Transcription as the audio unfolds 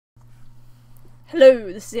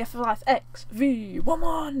Hello, this is the F5X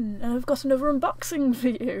V11 and I've got another unboxing for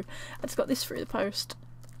you. I just got this through the post.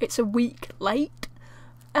 It's a week late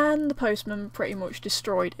and the postman pretty much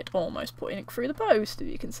destroyed it, almost putting it through the post, if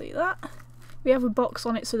you can see that. We have a box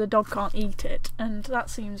on it so the dog can't eat it, and that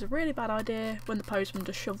seems a really bad idea when the postman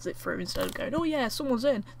just shoves it through instead of going, oh yeah, someone's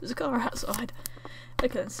in, there's a car outside.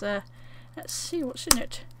 Okay, so let's see what's in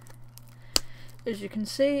it. As you can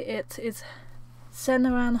see, it is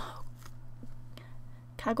Senran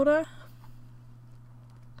Kagura.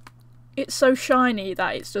 It's so shiny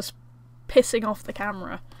that it's just pissing off the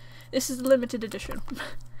camera. This is a limited edition.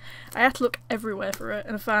 I had to look everywhere for it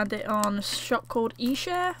and I found it on a shop called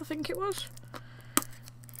eShare, I think it was.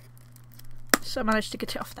 So I managed to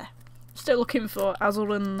get it off there. Still looking for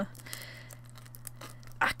Azuran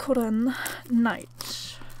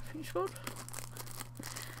Nights. I think it's called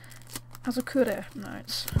Azakura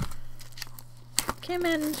Nights.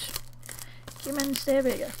 Comments, there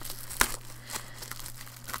we go.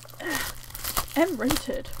 M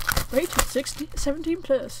rated 17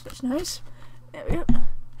 plus. That's nice. There we go.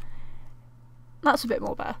 That's a bit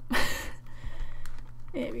more better.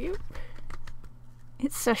 There we go.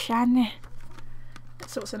 It's so shiny.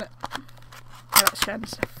 Let's see what's in it. Oh, that's shiny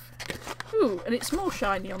stuff. Ooh, and it's more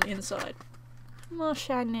shiny on the inside. More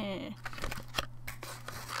shiny.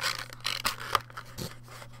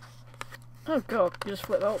 Oh god, you just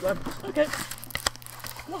flip that up then. Okay.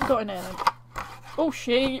 What have we got in here then? Oh,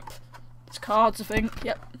 sheep. It's cards, I think.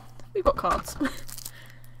 Yep. We've got cards.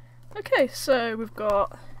 Okay, so we've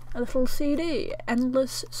got a little CD.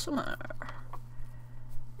 Endless Summer.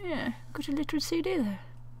 Yeah, got a little CD there.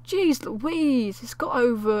 Jeez Louise, it's got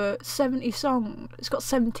over 70 songs. It's got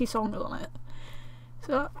 70 songs on it.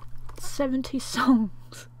 So, 70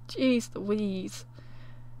 songs. Jeez Louise.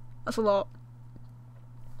 That's a lot.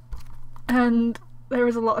 And there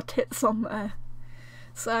is a lot of tits on there.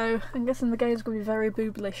 So I'm guessing the game's going to be very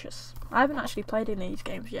booblicious. I haven't actually played any of these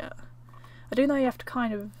games yet. I do know you have to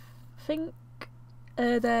kind of think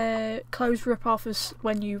their clothes rip off as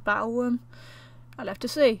when you battle them. I'll have to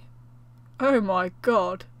see. Oh my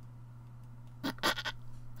god.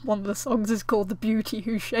 One of the songs is called The Beauty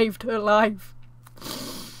Who Shaved Her Life.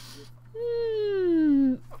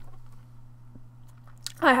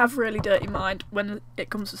 I have really dirty mind when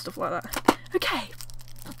it comes to stuff like that. Okay.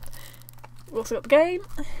 We've also got the game.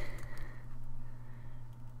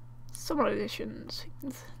 Summer editions.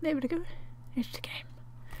 There we go. Here's the game.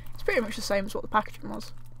 It's pretty much the same as what the packaging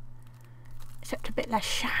was, except a bit less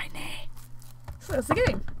shiny. So there's the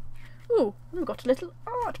game. Ooh, we've got a little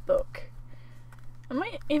art book. I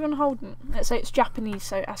might even hold it. Let's say it's Japanese,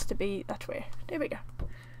 so it has to be that way. There we go.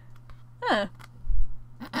 Ah.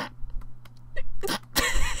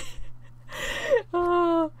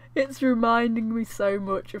 Oh, it's reminding me so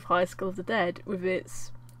much of High School of the Dead with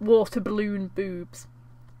its water balloon boobs.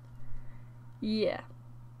 Yeah.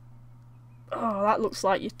 Oh, that looks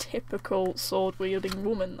like your typical sword-wielding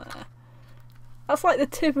woman there. That's like the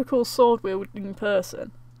typical sword-wielding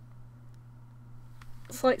person.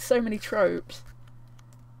 It's like so many tropes.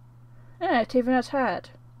 Yeah, it even has had.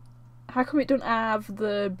 How come it don't have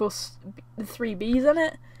the 3 B's in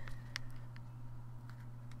it?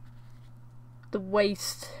 The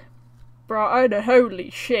waist bra. Oh no, holy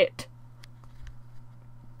shit.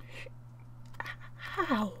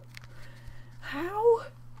 How? How?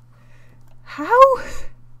 How?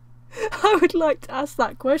 I would like to ask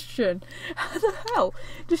that question. How the hell?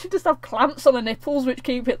 Does she just have clamps on her nipples which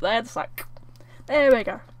keep it there? It's like, there we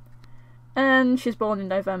go. And she's born in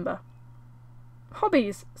November.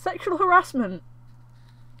 Hobbies. Sexual harassment.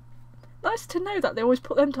 Nice to know that they always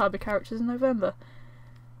put them type of characters in November.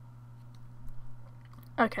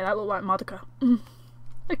 Okay, that looked like Madoka.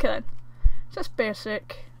 Okay then. Just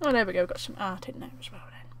basic. Oh, there we go. We've got some art in there as well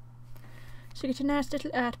then. So you get a nice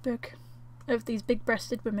little art book of these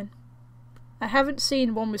big-breasted women. I haven't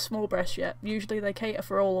seen one with small breasts yet. Usually they cater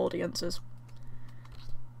for all audiences.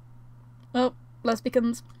 Oh,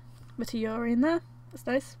 lesbians. Bit of Yuri in there. That's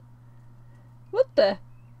nice. What the?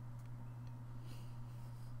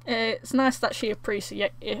 It's nice that she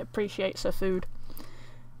appreciates her food.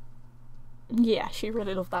 Yeah, she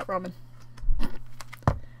really loved that ramen.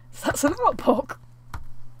 So that's an art book.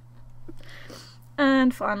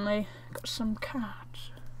 And finally, got some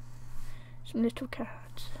cards. Some little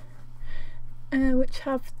cards. Which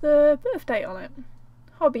have the birth date on it.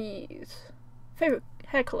 Hobbies. Favourite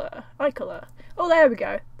hair colour. Eye colour. Oh, there we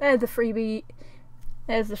go. There's the freebie.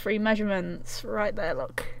 There's the 3 measurements. Right there,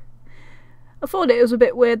 look. I thought it was a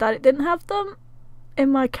bit weird that it didn't have them. In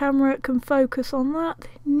my camera it can focus on that.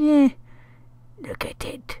 Yeah. Look at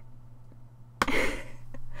it.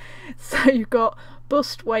 So So you've got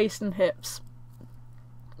bust, waist and hips.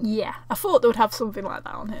 Yeah, I thought they would have something like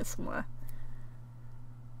that on here somewhere.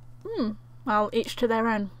 Well, each to their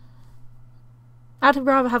own. I'd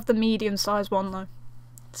rather have the medium-sized one though.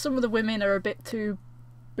 Some of the women are a bit too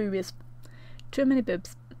boobies. Too many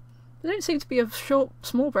boobs. There don't seem to be a short,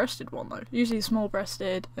 small-breasted one though. Usually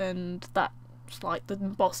small-breasted and that's like the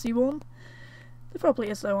bossy one. There probably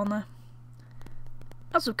is though on there.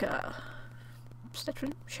 Bazooka.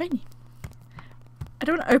 Obstetric shiny. I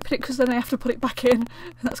don't want to open it because then I have to put it back in and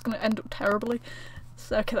that's going to end up terribly.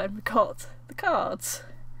 So okay then, we got the cards.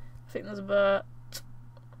 I think there's about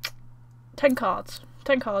 10 cards.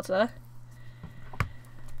 10 cards there.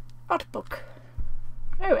 Art book.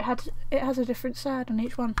 Oh, it has a different side on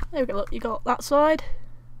each one. There we go, look, you got that side.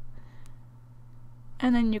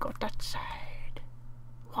 And then you got that side.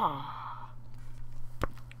 Wow.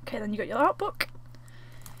 Okay, then you got your art book.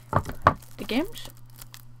 The games.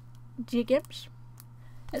 The games.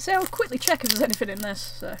 Let's say I'll quickly check if there's anything in this.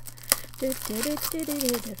 So.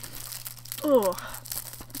 Oh.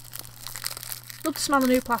 Love the smell of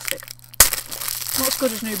new plastic. Not as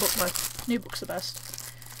good as new book though. New book's the best.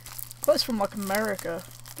 But it's from like America.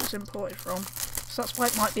 It's imported from. So that's why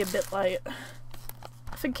it might be a bit late.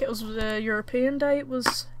 I think it was the European day. It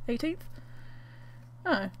was 18th.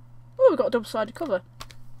 Oh. Oh, we've got a double-sided cover.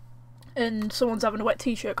 And someone's having a wet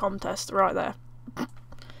t-shirt contest right there.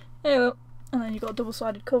 Yeah, and then you've got a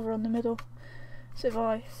double-sided cover on the middle. So if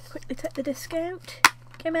I quickly take the disc out,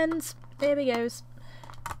 commends, there he goes.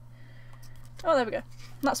 Oh, there we go.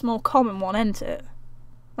 That's a more common one, isn't it?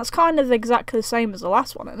 That's kind of exactly the same as the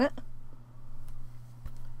last one, isn't it?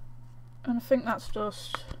 And I think that's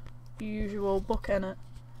just the usual book, innit?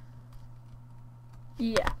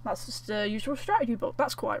 Yeah, that's just the usual strategy book.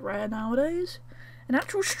 That's quite rare nowadays. An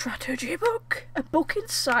actual strategy book? A book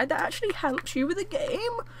inside that actually helps you with a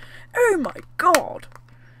game? Oh my god!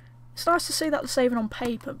 It's nice to see that they're saving on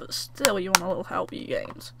paper, but still you want a little help with your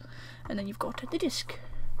games. And then you've got the disc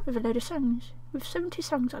with a load of songs, with 70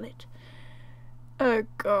 songs on it. Oh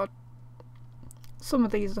god. Some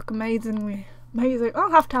of these look amazingly amazing.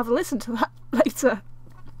 I'll have to have a listen to that later.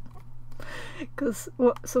 Because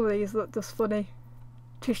some of these look just funny.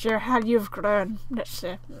 To show how you've grown. Let's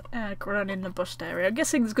say, grown in the bust area. I'm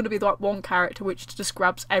guessing there's going to be like one character which just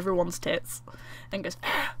grabs everyone's tits and goes,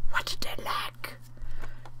 what did they like?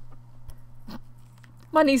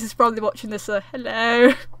 My niece is probably watching this,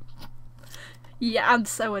 hello. Yeah, I'm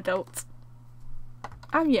so adult.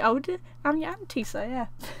 I'm your older, I'm your auntie, so yeah.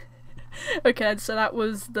 Okay, so that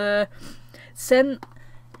was the Senran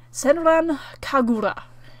Kagura.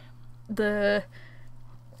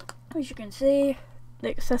 As you can see, the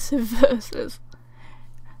excessive versus.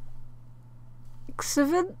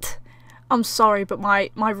 Excellent. I'm sorry, but my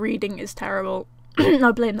reading is terrible.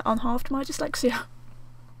 I blame that on half to my dyslexia.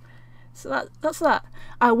 So that's that.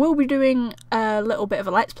 I will be doing a little bit of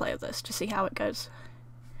a let's play of this to see how it goes.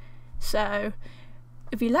 So,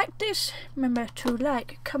 if you like this, remember to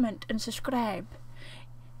like, comment and subscribe.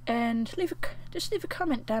 And just leave a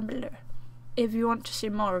comment down below if you want to see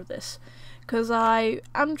more of this. Because I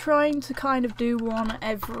am trying to kind of do one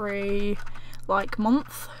every like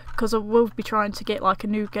month. Because I will be trying to get like a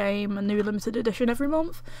new game, a new limited edition every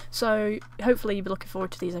month. So hopefully you'll be looking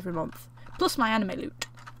forward to these every month. Plus my anime loot,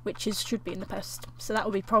 which should be in the post. So that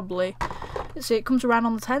will be probably, let's see, it comes around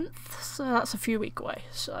on the 10th. So that's a few weeks away.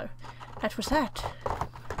 So that was that.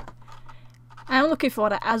 I'm looking for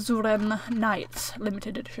the Azuren Knights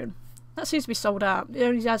limited edition. That seems to be sold out. It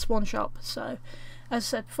only has one shop. So as I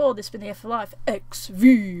said before, this has been the F for Life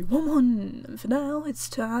XV11. And for now, it's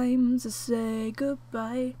time to say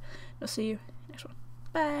goodbye. I'll see you next one.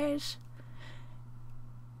 Bye.